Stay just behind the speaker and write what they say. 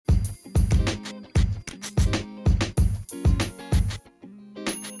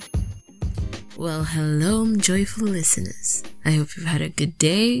Well, hello, joyful listeners. I hope you've had a good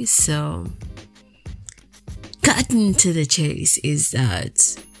day. So, cutting to the chase is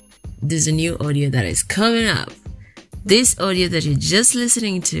that there's a new audio that is coming up. This audio that you're just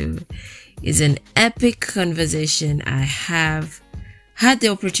listening to is an epic conversation I have had the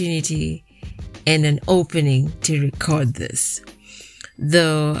opportunity and an opening to record this.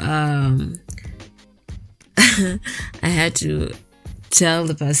 Though, I had to tell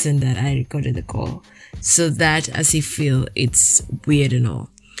the person that I recorded the call so that as he feel it's weird and all.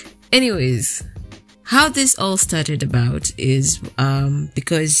 Anyways, how this all started about is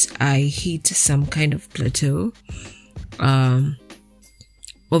because I hit some kind of plateau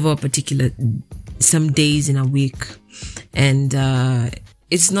over some days in a week, and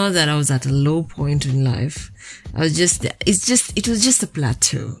it's not that I was at a low point in life. It was just a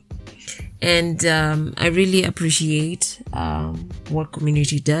plateau. And I really appreciate what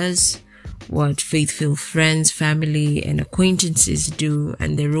community does, what faithful friends, family, and acquaintances do,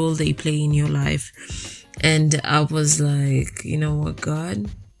 and the role they play in your life. And I was like, you know what,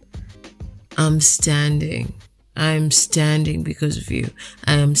 God? I'm standing because of you.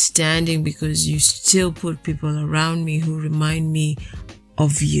 I am standing because you still put people around me who remind me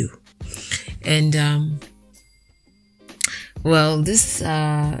of you. And well, this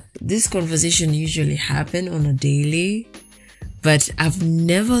conversation usually happen on a daily, but I've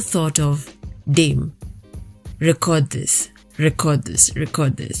never thought of, Dame, record this.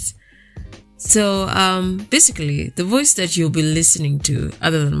 So, basically, the voice that you'll be listening to,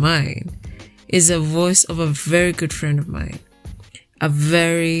 other than mine, is a voice of a very good friend of mine. A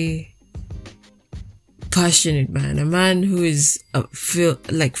very passionate man. A man who is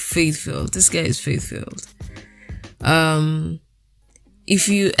faith-filled. This guy is faith-filled. If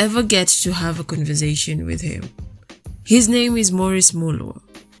you ever get to have a conversation with him, his name is Maurice Mulwa.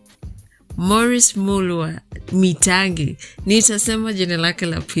 Maurice Mulwa Mitangi. Nitasema jina lake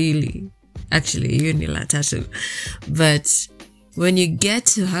la pili. Actually, hiyo ni la tatu. But when you get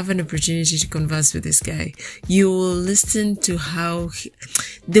to have an opportunity to converse with this guy, you will listen to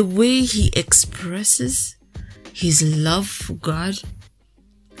the way he expresses his love for God.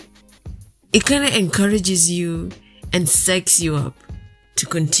 It kind of encourages you and psychs you up to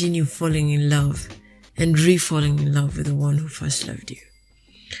continue falling in love and re-falling in love with the one who first loved you.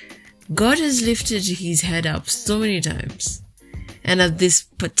 God has lifted his head up so many times. And at this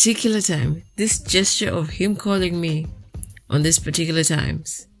particular time, this gesture of him calling me on this particular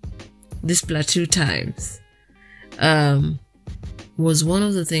times, this plateau times, was one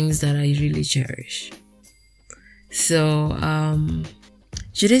of the things that I really cherish. So, I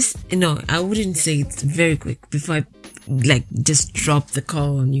wouldn't say it's very quick before I just drop the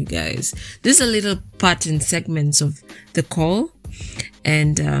call on you guys. There's a little part in segments of the call,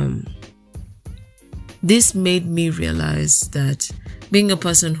 and this made me realize that being a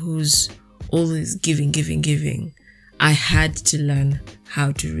person who's always giving, I had to learn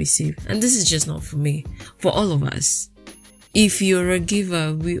how to receive. And this is just not for me, for all of us. If you're a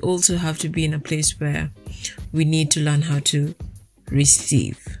giver, we also have to be in a place where we need to learn how to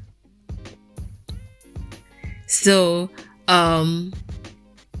receive. So, no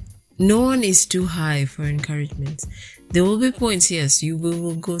one is too high for encouragement. There will be points, yes, we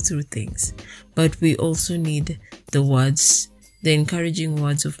will go through things, but we also need the encouraging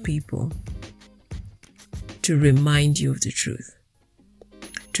words of people to remind you of the truth,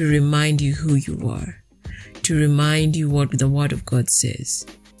 to remind you who you are, to remind you what the Word of God says,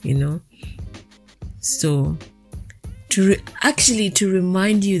 So, to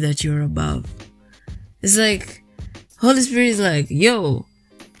remind you that you're above. It's like, Holy Spirit is like, yo,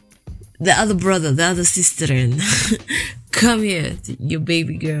 the other brother, the other sister, and come here, your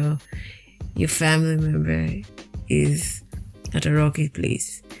baby girl, your family member is at a rocky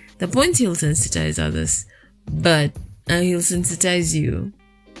place. The point, he'll sensitize others, but he'll sensitize you,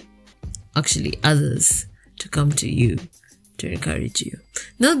 actually others, to come to you, to encourage you.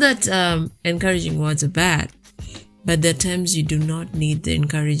 Not that encouraging words are bad, but there are times you do not need the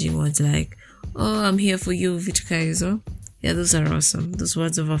encouraging words like, oh, I'm here for you, Vitukaizo. Yeah, those are awesome. Those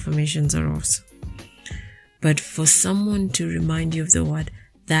words of affirmations are awesome. But for someone to remind you of the word,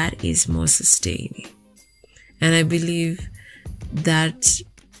 that is more sustaining. And I believe that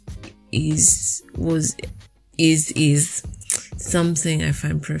is something I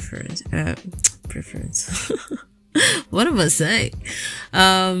find preference. What am I saying?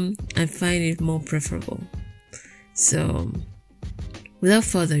 I find it more preferable. So, without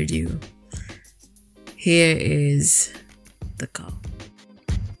further ado, here is the call.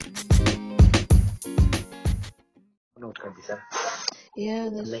 Yeah,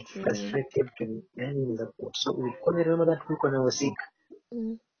 that's like true. frustrated yani unaweza kuwa so when I remember that week when I was sick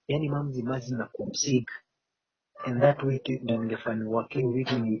yani mom imagine na kuwa sick and that week ndio ningefanya working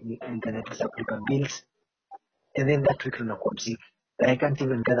week nikanataka kulipa bills and then that week nakuwa sick I can't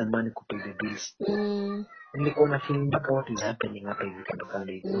even gather money to pay the bills nilikuwa na feeling mpaka what is happening hapa hivi kando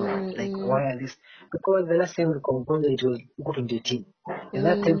kando hivi like why are this because the last time nilikuwa mgonjwa it was 2018 and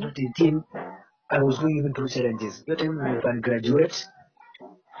that time 2018 I was going even through challenges that time I was graduate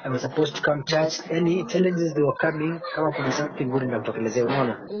I was supposed to come church any challenges they were coming kama kuna something good inatokelezea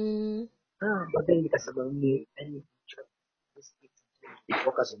unaona but then nikasema mimi any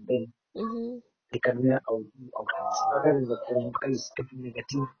focus on them nikanuia I speaking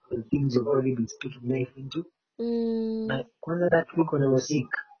negative things you've already been speaking life into na kwanza that week when I was sick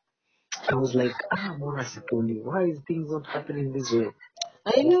I was like mbona siponi why is things not happening this way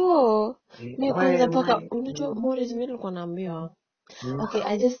I know. Mi kwanza paka why unajua Boris mimi nilikuwa naambiwa. Okay,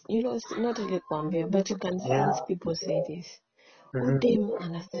 I just not really kuambia but you can sense people say this. Udem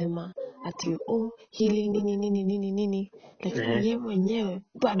anasema ati healing nini lakini yeye mwenyewe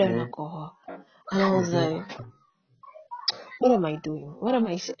bado anakohoa. And I was like, what am I doing? What am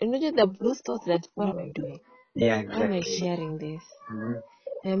I those thoughts that what am I doing? yeah exactly. Why am I sharing this?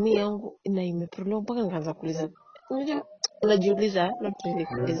 Mi yangu na imeprolong mpaka nikaanza kuuliza. Unajua unajiuliza not really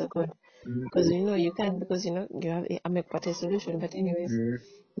kuuliza God. Because you can't because you have amekupatia solution but anyways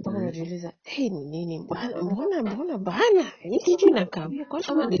mpaka unajiuliza hey ni nini mbona bana hii kitu inakamia kwa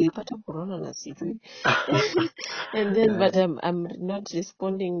kama nilipata corona na sijui and then but I'm not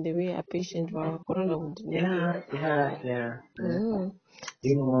responding the way a patient for corona would yeah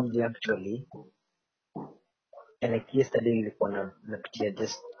you know actually like yesterday nilikuwa napitia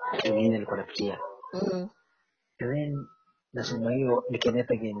just kitu ngine nilikuwa napitia and then nasoma hiyo nikienda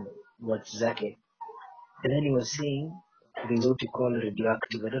again words zake and then he was saying there's what you call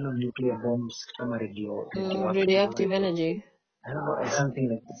radioactive I don't know nuclear bombs kama radioactive energy I don't know something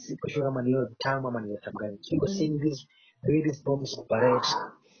like this for sure kama niyo term ama niyo term gani so he was saying this the way these bombs operate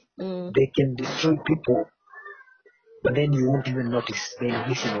they can destroy people but then you won't even notice they're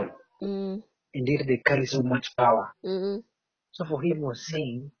invisible indeed they carry so much power so for him he was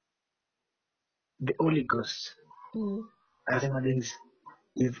saying the Holy Ghost as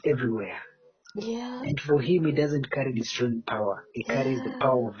is everywhere. Yeah. And for him, he doesn't carry destroying power. He carries the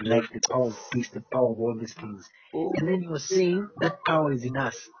power of life, the power of peace, the power of all these things. And then he was saying that power is in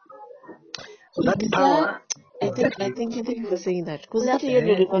us. So that power, I think you were saying that. Because that hiyo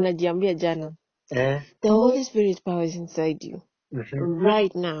ndio nilikuwa najiambia jana. The Holy Spirit power is inside you.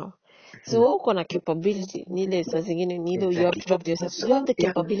 Right now. So uko na capability nile saa zingine nile you have to talk to yourself. You have the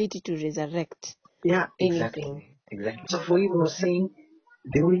capability to resurrect anything. Exactly. So for him, he was saying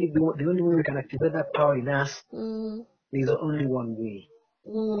the only way we can activate that power in us is only one way.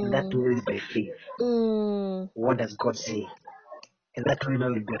 And that way is by faith. What does God say? And that way now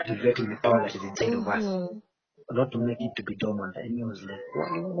will be activating the power that is inside of us. Not to make it to be dormant. And he was like,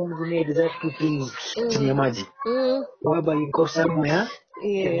 what we need is that two things in your magic. Whereby you go somewhere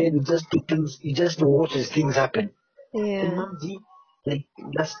and then you just do things, you just watch as things happen. And Mamji, like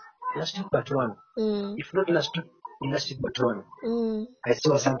last week but one. If not last week but one. I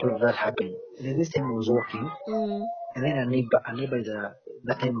saw something of that happen. And then this time I was walking, and then a neighbor is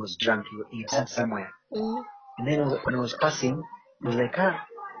that time was drunk. He sat somewhere. And then when I was passing, he was like,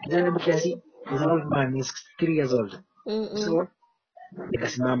 he's an old man, he's 3 years old. So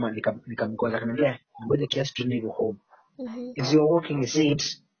nikasimama nikamgoza akamwambia ngoja kiasi tu niko home. As you're walking, he said,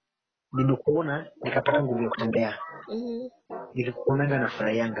 nimekuona nikapata nguvu ya kutembea. Nilikuonanga na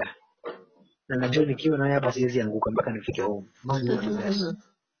furahanga. Na najua nikiwa naye hapa siwezi anguka mpaka nifike home. And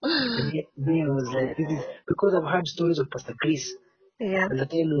then I was like, this is because I've heard stories of Pastor Chris. At the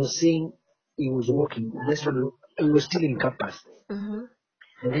time he was saying he was walking, he was still in campus. And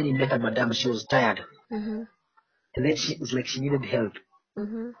then he met a madam, she was tired. And then she was like, she needed help.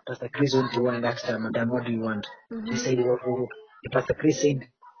 Pastor Chris went to her and asked her, Madam, what do you want? She said, Pastor Chris said,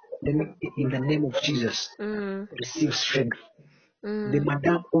 in the name of Jesus, receive strength. The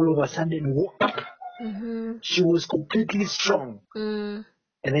madam all of a sudden woke up. She was completely strong. And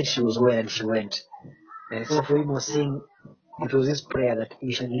then she was well and she went. And so for him was saying, it was his prayer that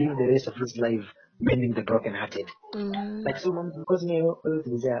he should live the rest of his life mending the broken-hearted. Like so, because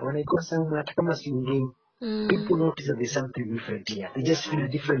when I go somewhere, people notice that there's something different here. They just feel a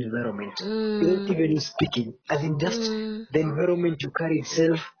different environment. Without even you speaking, as in just the environment you carry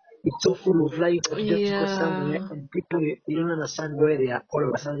itself, it's so full of life that you just go somewhere and people, you don't understand why they are all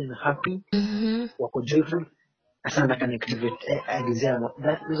of a sudden happy, wako joyful. Asana can activate. I desire more.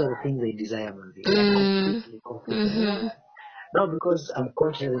 Those are the things I desire more. Completely. Now because I'm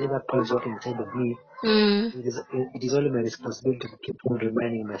conscious that that power is working inside of me, it is only my responsibility to keep on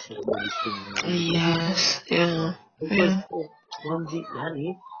reminding myself about this thing. Yes, yeah. Because Mamji,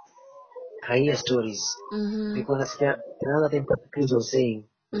 honey, I hear stories. Because another thing Chris was saying,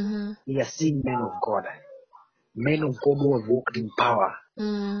 he has seen men of God who have walked in power,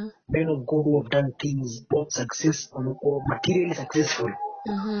 men of God who have done things both successful or materially successful.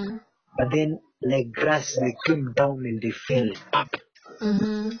 But then, like grass, they came down and they fell up.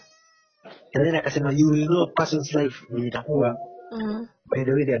 And then akasema, you will know a person's life itakuwa by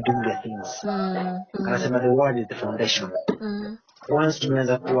the way they are doing their things. Akasema the word is the foundation. Once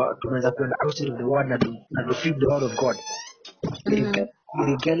tumeanza kwenda outside of the word na to feed the word of God,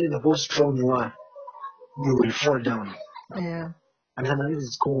 regardless of how strong you are, you will fall down. Yeah. And this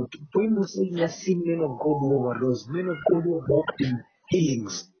is called, when you say you have seen men of God who overrose, men of God who walked in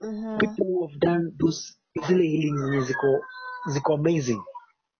healings, people who have done those easily healings, ziko amazing.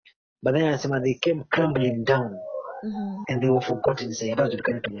 But then they came crumbling down and they were forgotten. Say, that's the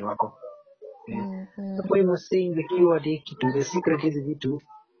kind of thing wako. The point was saying the keyword the secret is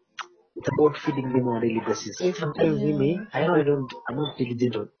it's about feeding them on a daily basis. So sometimes I know I'm not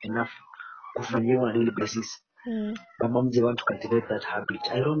diligent enough to feed them on a daily basis. But Mamji want to cultivate that habit.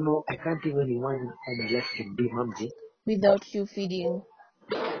 I don't know, I can't even imagine how my life can be, Mamji, without you feeding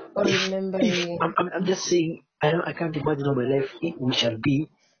or remembering. I'm just saying, I can't imagine how my life we shall be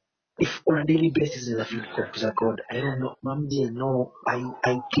if on a daily basis there's a feed copies of God. I don't know, Mamji, no,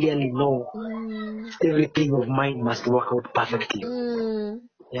 I clearly know everything of mine must work out perfectly.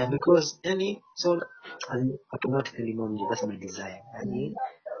 Yeah, because automatically, Mamji, that's my desire.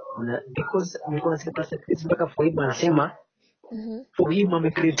 Because for him anasema, for him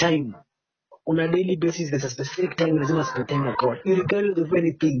amecreate time. On a daily basis, there's a specific time lazima spend time with God. Regardless of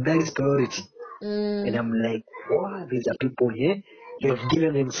anything, that is priority. And I'm like, wow, these are people here. They have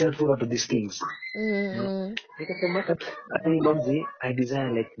given themselves over to these things. I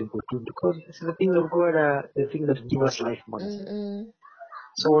desire like the good too, because the things of God are the things that give us life, Mamji.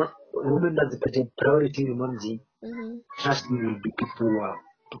 So remember the priority, Mamji. Trust me, will be people who are.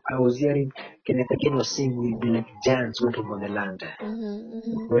 I was hearing Kenneth Again was saying we'll be like giants walking on the land.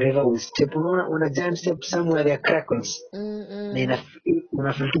 Wherever we step, on a giant step somewhere, there are crackles. That's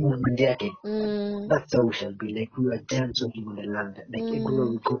how we shall be. Like we are giants walking on the land. Like everywhere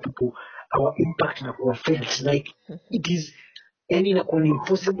we go, people, our impact and our felt like it is any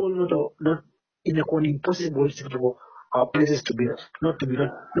impossible, not in a impossible for our places to be not to be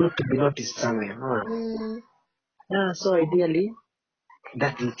noticed somewhere. No. Yeah, so ideally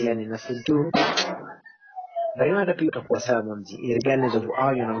that is yani nasema but hata pia utakuwa sawa Mamji, regardless of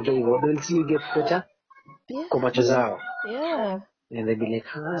how you know they'll see you get better kwa macho zao. Yeah. And they'll be like,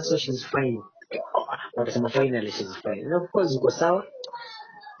 so she's fine. Watasema finally she's fine. And of course uko sawa.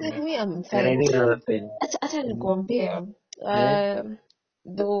 Like me, I'm And I fine. need another pen. Hata ni compare.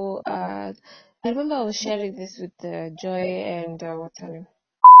 Though I remember I was sharing this with Joy and what's her name?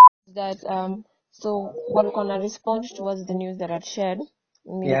 That so walikuwa na respond towards the news that I'd shared.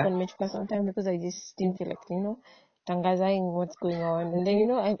 Nilikuwa nimechukua some time because I just didn't feel like tangazing what's going on. And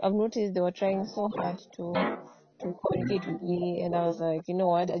then I've noticed they were trying so hard to communicate with me, and I was like, you know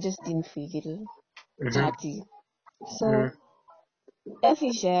what, I just didn't feel chatty. So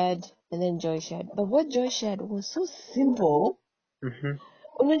Effie shared and then Joy shared, but what Joy shared was so simple.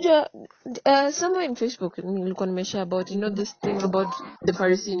 Somewhere in Facebook nilikuwa nimeshare about this thing about the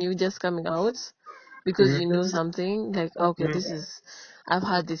Pharisee new just coming out because you know something like, okay, this is, I've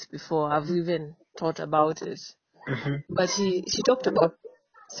had this before, I've even thought about it. But she talked about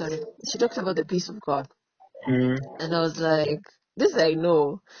the peace of God. And I was like, this I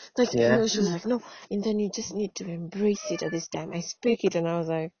know. Like, she was like, no, and then you just need to embrace it at this time. I speak it, and I was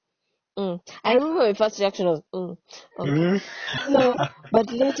like, I remember my first reaction was, okay. So,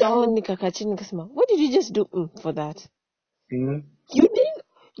 but later on, nikakachini nikasema, what did you just do for that? You didn't,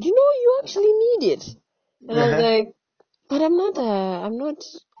 you actually need it. And I was like, but I'm not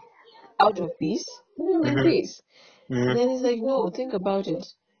out of peace. I'm in peace. And then he's like, no, think about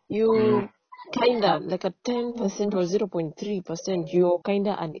it. You kinda, like a 10% or 0.3%, you're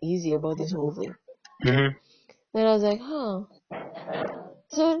kinda uneasy about this whole thing. Then I was like, huh.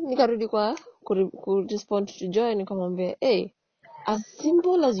 So, nikarudi respond to Joy, nikamwambia, hey, as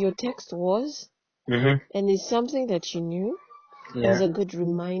simple as your text was, and it's something that you knew, it was a good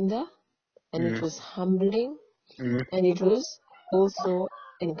reminder, and it was humbling, and it was also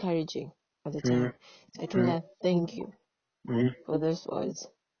encouraging at the time. So I told her, thank you for those words.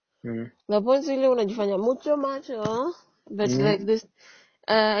 Na point ile unajifanya macho, but like this,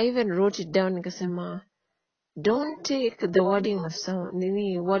 I even wrote it down, nikasema, don't take the word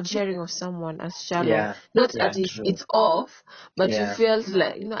sharing of someone as shallow. Not that it's off, but you felt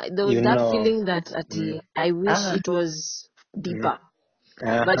like there was that feeling that I wish it was deeper.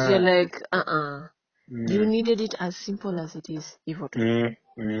 But you're like, you needed it as simple as it is.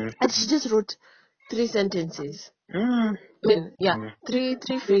 And she just wrote 3 sentences. I mean, 3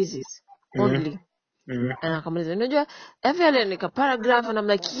 phrases only. And akamaliza, unajua FL nika paragraph, and I'm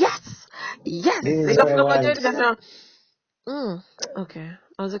like, yes. Okay,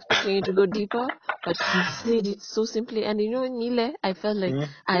 I was expecting you to go deeper, but he said it so simply. And Nile, I felt like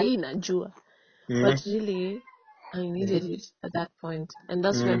najua, but really I needed it at that point. And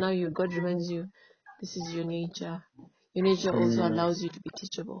that's when now God reminds you, this is your nature. Your nature also allows you to be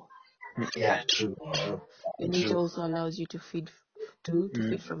teachable. Yeah, true. Your nature also allows you to feed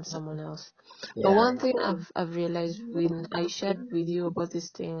from someone else. But one thing I've realized when I shared with you about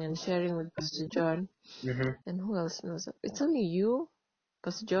this thing and sharing with Pastor John, and who else knows? It's only you,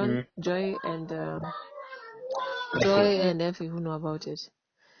 Pastor John, Joy, and Effie who know about it.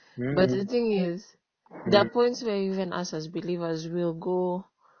 But the thing is, there are points where even us as believers will go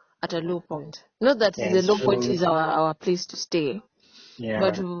at a low point. Not that the low point is our place to stay.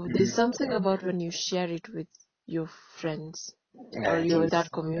 But there's something about when you share it with your friends or that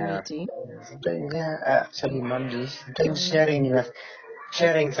community.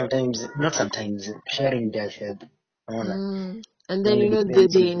 Sometimes sharing does help. And then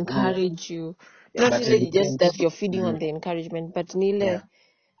they encourage you. Not really just that you're feeding on the encouragement, but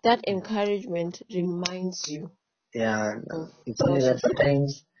that encouragement reminds you. It's only that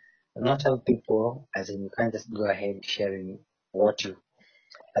sometimes not all people, as in you can't just go ahead sharing what you're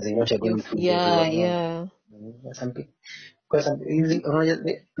going through. Some people, because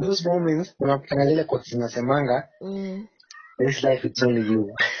those moments unapata zile kwa zinasemanga this life it's only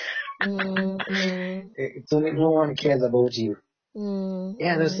you. It's only, no one cares about you.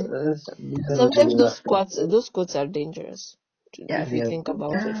 Sometimes those quotes are dangerous if you think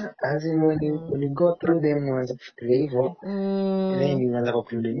about it. As in when you go through them, unaanza kufikiria hivyo, then you unaanza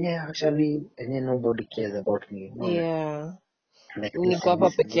conclude, actually nobody cares about me. Niko hapa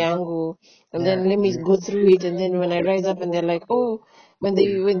peke yangu, and then let me go through it, and then when I rise up and they're like, when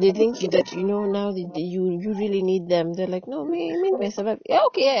they think that now that you really need them, they're like, no, me may survive.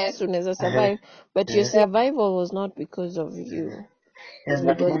 As soon as I survive, but your survival was not because of you.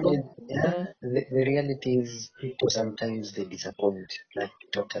 But the reality is people sometimes they disappoint, like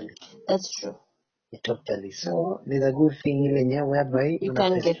totally. That's true. Totally. So there's a good thing whereby you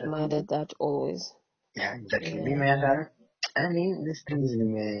can't get mad at that always. Yeah, exactly. These things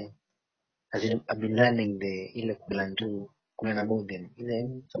I've been learning the plan to learn about them.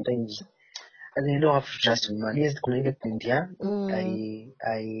 Sometimes you don't have to trust in man. Yes,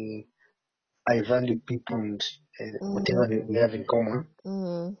 I value people and whatever we have in common.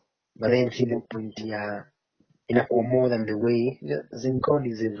 But then see the point more than the way God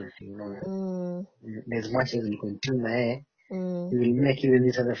is everything. As much as we continue, He will make even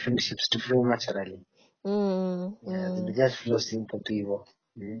these other friendships to flow naturally. They just flow simple to you.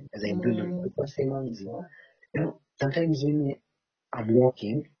 As I do, because sometimes when I'm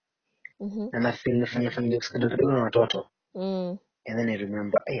walking and I feel watoto, and then I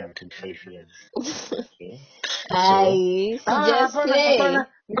remember I am 25 years. Okay. I'm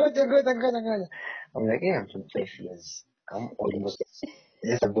like, I'm 25 years. I'm almost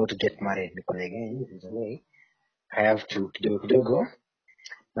just about to get married because again, this is the way I have to kidogo.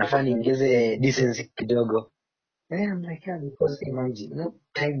 Nafaa niongeze decency kidogo. And I'm like, because imagine,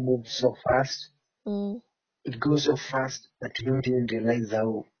 time moves so fast. It goes so fast that you don't even realize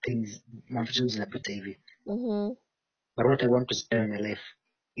how things zinapita hivi. But what I want to spend my life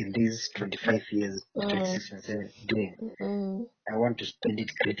in these 25 years, 26 and 7 doing, I want to spend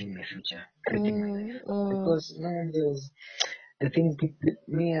it creating my future, creating my life. Because nowadays, the thing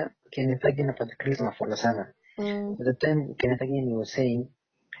me Kenneth again about the Christmas for the sana. At the time Kenneth again was saying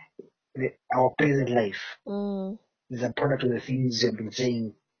our present life is a product of the things you've been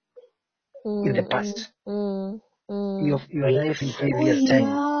saying in the past. Your life in 5 years time.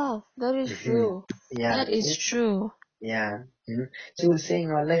 Yeah, that is true. That is true. So you're saying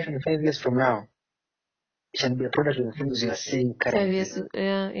our life in 5 years from now shall be a product of the things you are saying currently. 5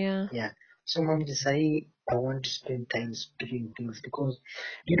 years, yeah. So Mamji say I want to spend time speaking things because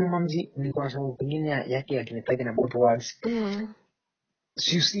Mamji nilikuwa nasema pengine yake akinipega na about words.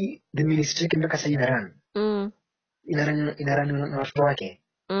 So you see the ministry mpaka sasa inarun na watoto wake.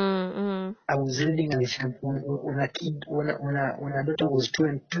 I was reading when a daughter was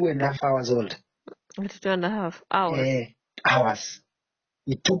 2.5 hours old. 2.5 hours. Hours.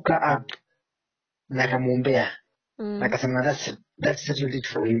 He took her up na akamwombea na akasema that's settled it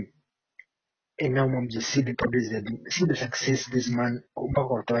for him. And now mom just see the success this man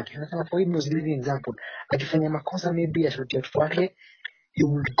mpaka watoto wake. Nasema for him was a living example. Akifanya makosa maybe ashutia watoto wake, he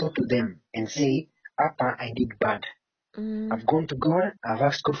would go to them and say, Papa, I did bad. I've gone to God, I've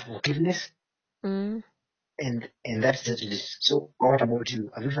asked God for forgiveness, and that's it. So what about you?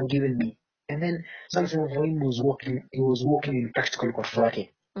 Have you forgiven me? And then something of him was walking in practical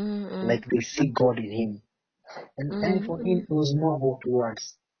wake. Like they see God in him. And for him it was more about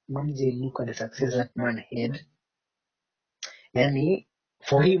words. Mamje look at the success that man had. Yani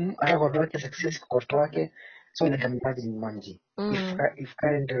for him hata kwa wake success kwa wake, so like I'm imagining Mamji. If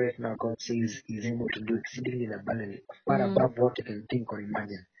currently right now God says he's able to do exceedingly abundantly, far above what you can think or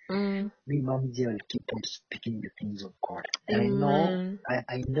imagine. Me, Mamji, will keep on speaking the things of God. And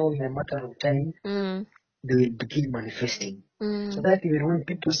I know in a matter of time, they will begin manifesting. So that even when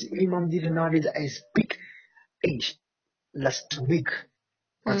people see me, Mamji, nowadays I speak. Last week,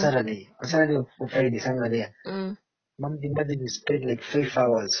 on Saturday or Friday, somewhere there, Mamji, imagine you spent like 5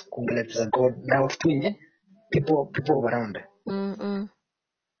 hours congratulating God. Now, people around. And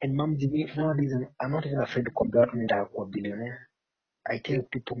Mamji, nowadays, I'm not even afraid to congratulate a billionaire. I tell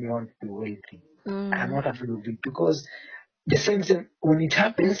people me want to be wealthy. I'm not afraid of it because the same thing when it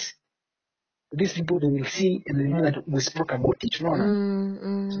happens, these people they will see and they know that we spoke about it. So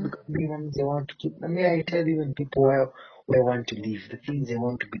they want to keep. I tell even people where I want to live, the things they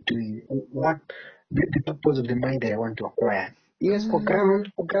want to be doing, what the purpose of the mind that I want to acquire. Yes, for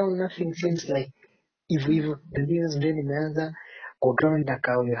ground, nothing seems like if the news really matter. For ground that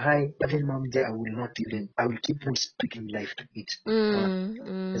I will high, but in Mamja I will keep on speaking life to it.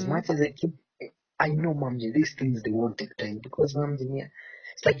 As much as I know Mamji, these things they won't take time because Mamji,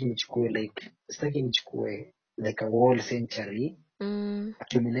 it's like a whole century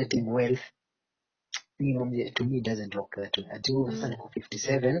accumulating wealth. To me it doesn't work that way. Until sasa niko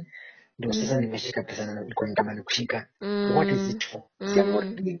 57 ndio sasa nimeshika pesa na nilikuwa natamani kushika. What is it for? See, I'm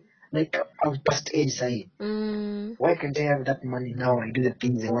not like I've passed age say. Why can't I have that money now? I do the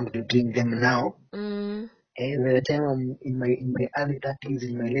things I want to do them now. And by the time I'm in my early 30s,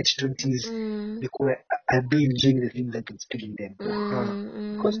 in my late 20s, because I'll be enjoying the things I've been speaking them.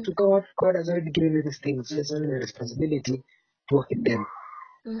 No. Because to God has already given me these things. So it's only a responsibility to work in them.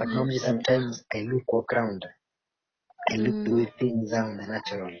 But normally sometimes I look around. I look the way things are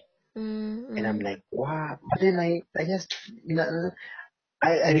natural. And I'm like, wow. But then I just,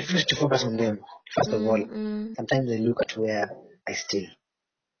 I refuse to focus on them. First of all, sometimes I look at where I stay.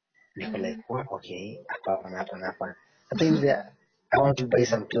 Niko like, what? Okay, hapa. Sometimes I want to buy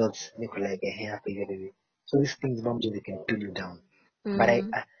some clothes. Niko like, happy. So these things, Mamji, they can pull you down. But I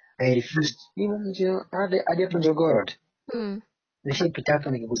refused. Even, I didn't know God. Nishapita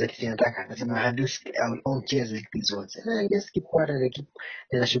hapo nikiguza kitu nataka. Nasema I won't chase like these ones. And I just keep quiet and I keep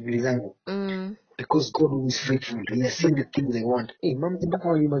na shughuli zangu. Because God is faithful. He has seen the things I want. Hey, Mamji, mpaka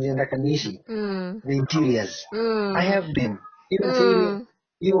wanyuma zinataka niishi. The interiors. I have them. Even say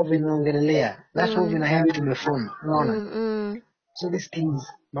hiyo vinaongelelea. That's how I have it on my phone. Unaona? So these things,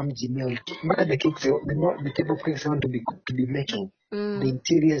 Mamji, mpaka the cakes, the type of cakes I want to be making. The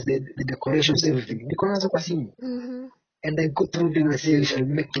interiors, the decorations, everything. Niko nazo kwa simu. And I go through them and say, I shall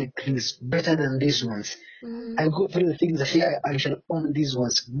make like this better than these ones. I go through the things that say, I shall own these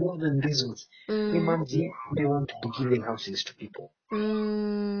ones more than these ones. Mamji, they want to be giving houses to people.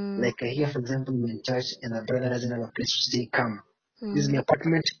 Like I hear, for example, you're in church and a brother doesn't have a place to stay. Come. This is my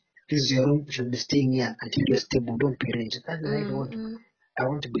apartment. This is your room. You should be staying here until you're stable. Don't pay rent. That's the life I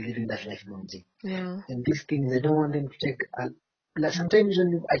want to be living that life, Mamji. Yeah. And these things, I don't want them to take. Like sometimes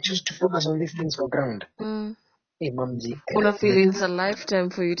when I choose to focus on these things for ground. Hey, Mamji. Una feel it's a lifetime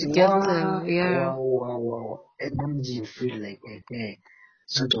for you to get them. Yeah. Wow. Hey, Mamji, you feel like,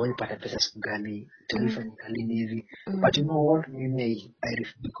 so tuwaipata pesa siku gani, tuwaifanya kalini hivi. But you know what,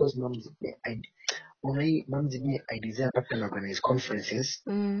 because Mamji, I desire to organize conferences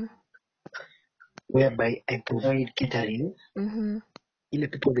whereby I provide catering. Ile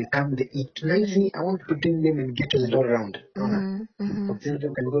people they come, they eat. I want to bring them and get to all around. For example,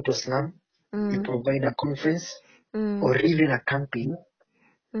 you can go to a slum, you provide a conference or even a camping.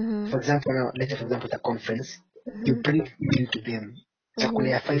 For example, now let's say for example the conference, you bring meal to them. Chakula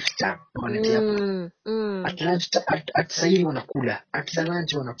ya 5-star wanaletea hapo. At lunch, at saili wanakula, at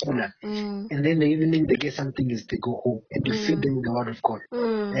lunch wanakula, and then the evening they get something is they go home and you feed them the word of God.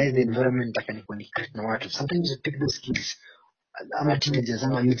 That is the environment that can connect na watu. Sometimes you take those kids, ama teenagers,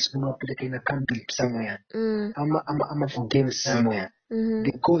 ama youths, unawapeleka in a camp somewhere, ama for games somewhere.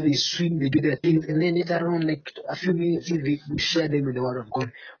 They go, they swim, they do their things, and then later on, like a few minutes, they share them with the word of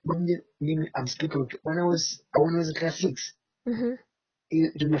God. But I'm speaking when I was in class 6.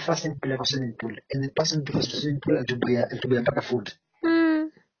 It was my first time to a swimming pool, and the person took us to swimming pool to buy a food.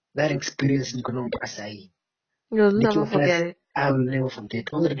 That experience, you can mpaka sahi. You'll never forget it. I will never forget.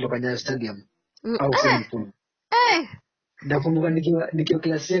 Kwanza tulikuwa Nyayo Stadium au swimming pool. Nakumbuka nikiwa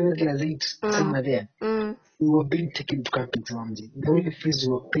class 7, class 8, somewhere there. We were being taken to camping to Mamji. The only fees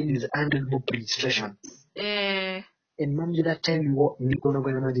we were paying is 100 bob registration. And Mamji, that time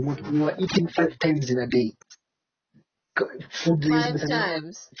we were eating 5 times in a day. Food 5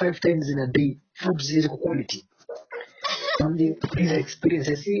 times? 5 times in a day. Food is quality. Mamji, these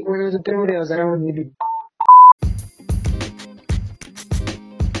experiences. See, when I was in primary, I was around maybe.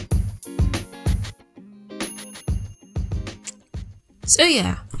 So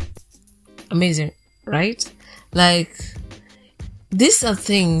yeah, amazing, right? Like, these are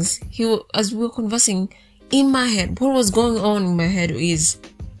things as we were conversing in my head, what was going on in my head is,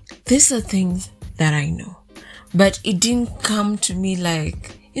 these are things that I know, but it didn't come to me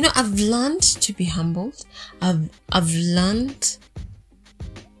like, I've learned to be humbled. I've learned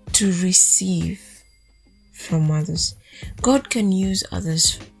to receive from others. God can use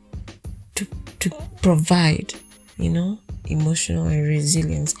others to provide, emotional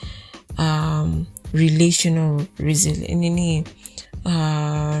resilience, relational resilience.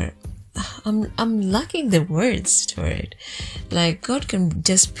 I'm lacking the words for it. Like, God can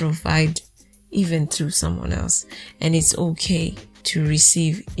just provide even through someone else, and it's okay to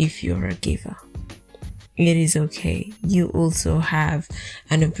receive if you're a giver. It is okay. You also have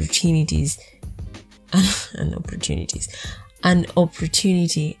an opportunity and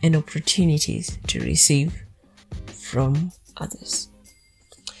opportunities to receive from others.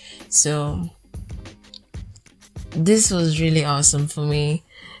 So this was really awesome for me,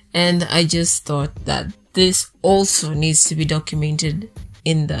 and I just thought that this also needs to be documented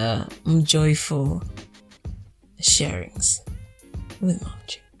in the joyful sharings with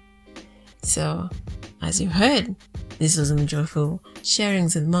Momji. So as you heard, this was joyful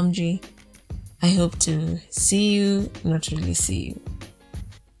sharings with Momji. I hope to see you, not really see you.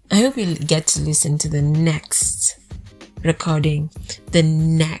 I hope you'll get to listen to the next recording, the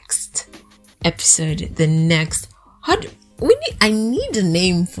next episode, the next. I need a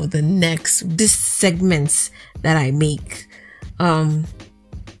name for these segments that I make. The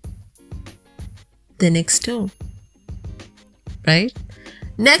next tone, right?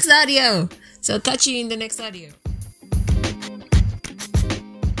 Next audio. So catch you in the next audio.